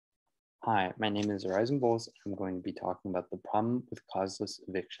Hi, my name is Horizon Bowles. I'm going to be talking about the problem with causeless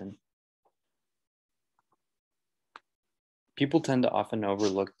eviction. People tend to often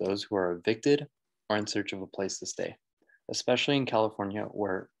overlook those who are evicted or in search of a place to stay, especially in California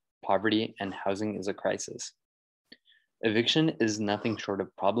where poverty and housing is a crisis. Eviction is nothing short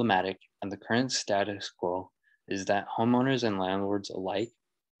of problematic, and the current status quo is that homeowners and landlords alike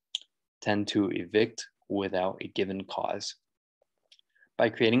tend to evict without a given cause. By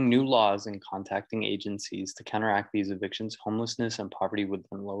creating new laws and contacting agencies to counteract these evictions, homelessness and poverty would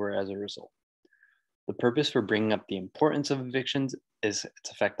then lower as a result. The purpose for bringing up the importance of evictions is its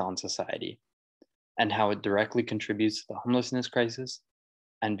effect on society and how it directly contributes to the homelessness crisis,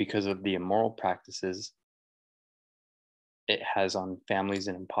 and because of the immoral practices it has on families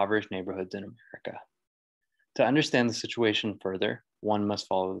in impoverished neighborhoods in America. To understand the situation further, one must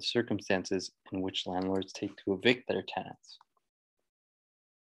follow the circumstances in which landlords take to evict their tenants.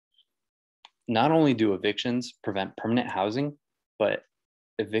 Not only do evictions prevent permanent housing, but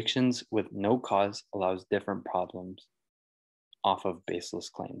evictions with no cause allows different problems off of baseless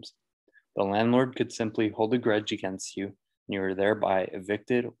claims. The landlord could simply hold a grudge against you, and you are thereby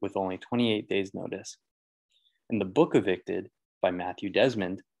evicted with only 28 days' notice. In the book Evicted by Matthew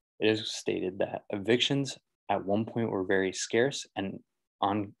Desmond, it is stated that evictions at one point were very scarce and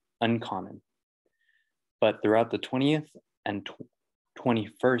uncommon. But throughout the 20th and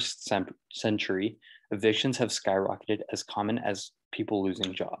 21st century, evictions have skyrocketed as common as people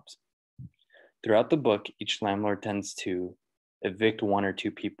losing jobs. Throughout the book, each landlord tends to evict one or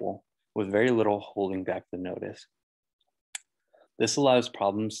two people with very little holding back the notice. This allows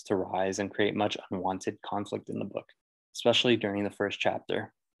problems to rise and create much unwanted conflict in the book, especially during the first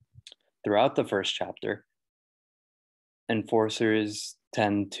chapter. Throughout the first chapter, enforcers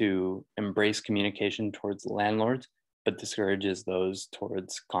tend to embrace communication towards landlords, but discourages those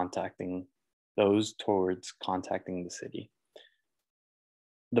towards contacting the city.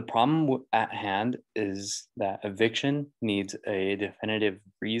 The problem at hand is that eviction needs a definitive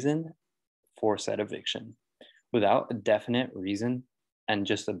reason for said eviction. Without a definite reason and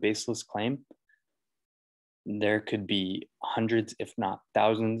just a baseless claim, there could be hundreds, if not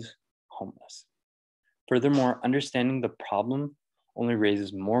thousands, homeless. Furthermore, understanding the problem only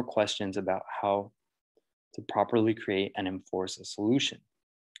raises more questions about how to properly create and enforce a solution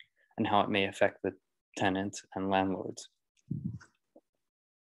and how it may affect the tenants and landlords.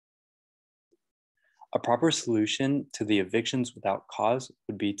 A proper solution to the evictions without cause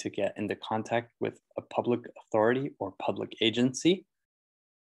would be to get into contact with a public authority or public agency,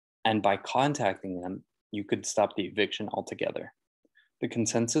 and by contacting them, you could stop the eviction altogether. The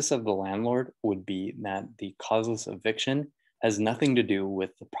consensus of the landlord would be that the causeless eviction has nothing to do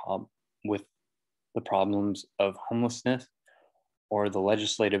with the problems of homelessness or the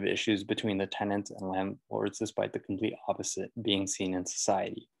legislative issues between the tenants and landlords, despite the complete opposite being seen in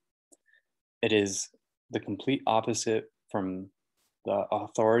society. It is the complete opposite from the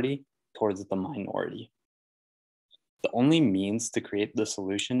authority towards the minority. The only means to create the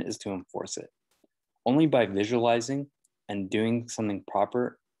solution is to enforce it. Only by visualizing and doing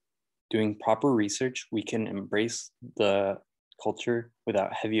proper research, we can embrace the culture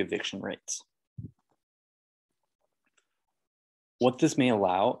without heavy eviction rates. What this may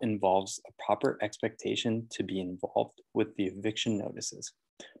allow involves a proper expectation to be involved with the eviction notices.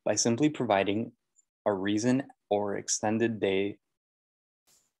 By simply providing a reason or extended day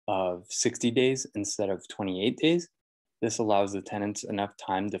of 60 days instead of 28 days, this allows the tenants enough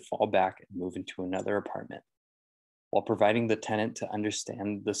time to fall back and move into another apartment, while providing the tenant to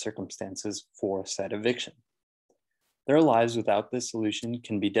understand the circumstances for said eviction. Their lives without this solution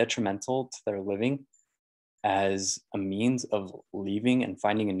can be detrimental to their living, as a means of leaving and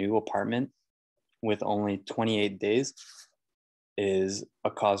finding a new apartment with only 28 days is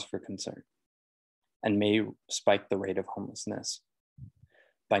a cause for concern and may spike the rate of homelessness.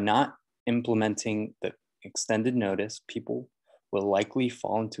 By not implementing the extended notice, people will likely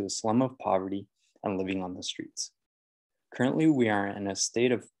fall into a slum of poverty and living on the streets. Currently, we are in a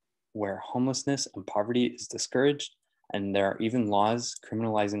state of where homelessness and poverty is discouraged, and there are even laws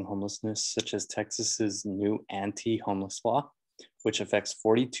criminalizing homelessness, such as Texas's new anti-homeless law, which affects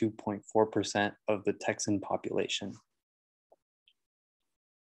 42.4% of the Texan population.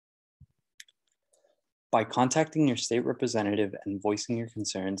 By contacting your state representative and voicing your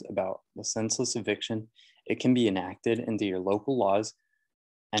concerns about the senseless eviction, it can be enacted into your local laws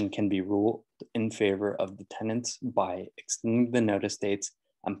and can be ruled in favor of the tenants by extending the notice dates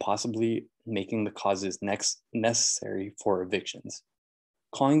and possibly making the causes necessary for evictions.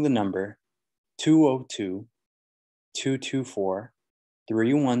 Calling the number 202-224-3600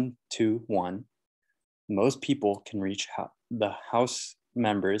 3121, most people can reach the House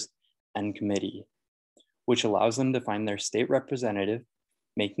members and committee, which allows them to find their state representative,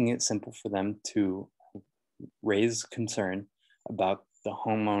 making it simple for them to raise concern about the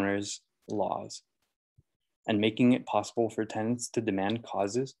homeowners' laws and making it possible for tenants to demand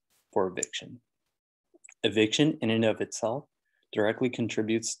causes for eviction. Eviction, in and of itself, directly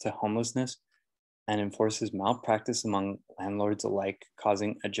contributes to homelessness and enforces malpractice among landlords alike,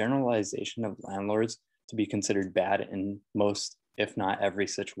 causing a generalization of landlords to be considered bad in most, if not every,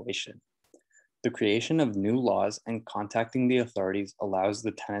 situation. The creation of new laws and contacting the authorities allows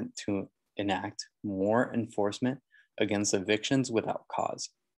the tenant to enact more enforcement against evictions without cause.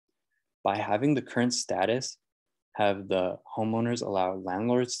 By having the current status, have the homeowners allow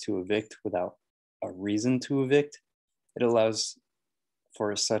landlords to evict without a reason to evict, it allows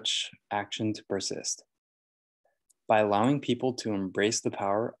for such action to persist. By allowing people to embrace the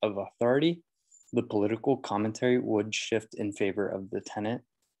power of authority, the political commentary would shift in favor of the tenant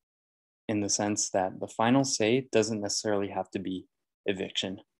in the sense that the final say doesn't necessarily have to be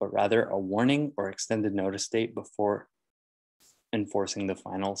eviction, but rather a warning or extended notice date before enforcing the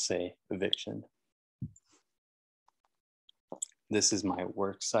final say eviction. This is my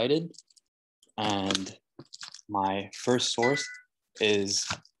works cited, and my first source is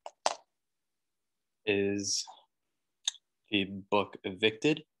the book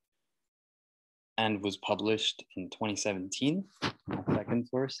Evicted and was published in 2017. My second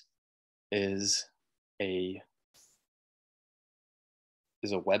source is a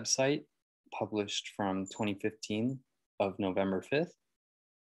website published from 2015 of November 5th.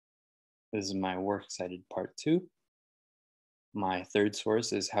 This is my works cited part 2. My third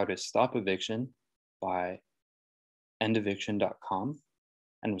source is How to Stop Eviction by endeviction.com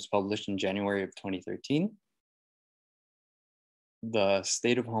and was published in January of 2013. The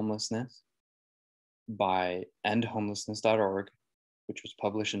State of Homelessness by endhomelessness.org, which was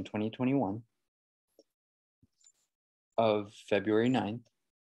published in 2021 of February 9th.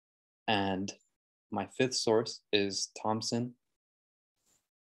 And my fifth source is Thompson,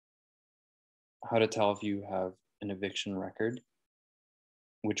 How to Tell If You Have an Eviction Record,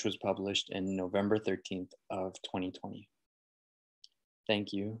 which was published in November 13th of 2020.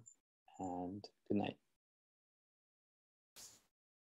 Thank you and good night.